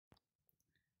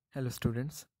Hello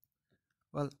students.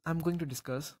 I'm going to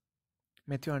discuss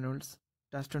Matthew Arnold's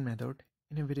touchstone method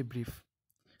in a very brief.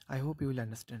 I hope you will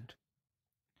understand.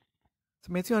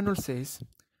 So Matthew Arnold says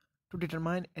to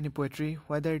determine any poetry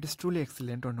whether it is truly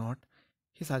excellent or not,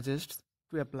 he suggests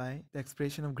to apply the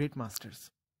expression of great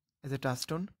masters as a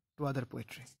touchstone to other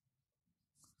poetry.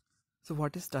 So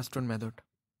what is touchstone method?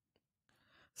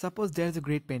 Suppose there is a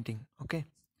great painting, okay?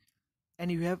 And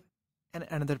you have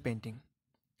another painting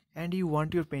and you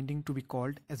want your painting to be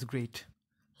called as great,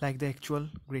 like the actual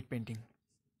great painting.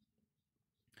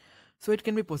 So it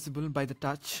can be possible by the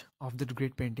touch of that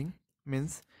great painting,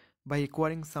 means by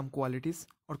acquiring some qualities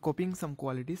or copying some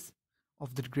qualities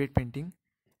of that great painting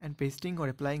and pasting or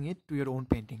applying it to your own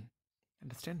painting.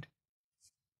 Understand?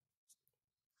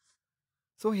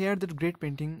 So here that great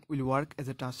painting will work as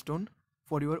a touchstone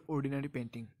for your ordinary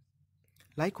painting.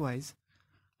 Likewise,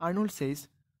 Arnold says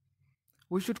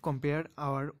we should compare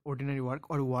our ordinary work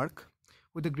or work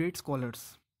with the great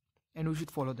scholars and we should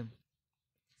follow them.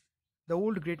 The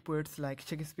old great poets like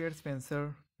Shakespeare,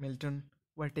 Spencer, Milton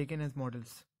were taken as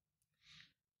models.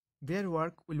 Their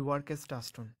work will work as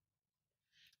touchstone.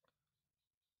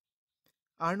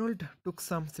 Arnold took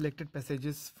some selected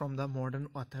passages from the modern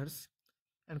authors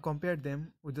and compared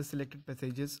them with the selected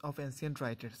passages of ancient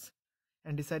writers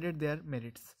and decided their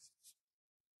merits.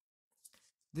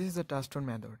 This is the touchstone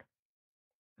method.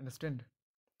 Understand?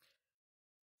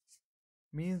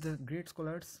 Means the great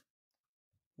scholars'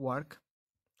 work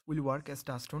will work as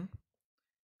touchstone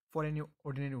for any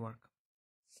ordinary work.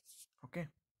 Okay.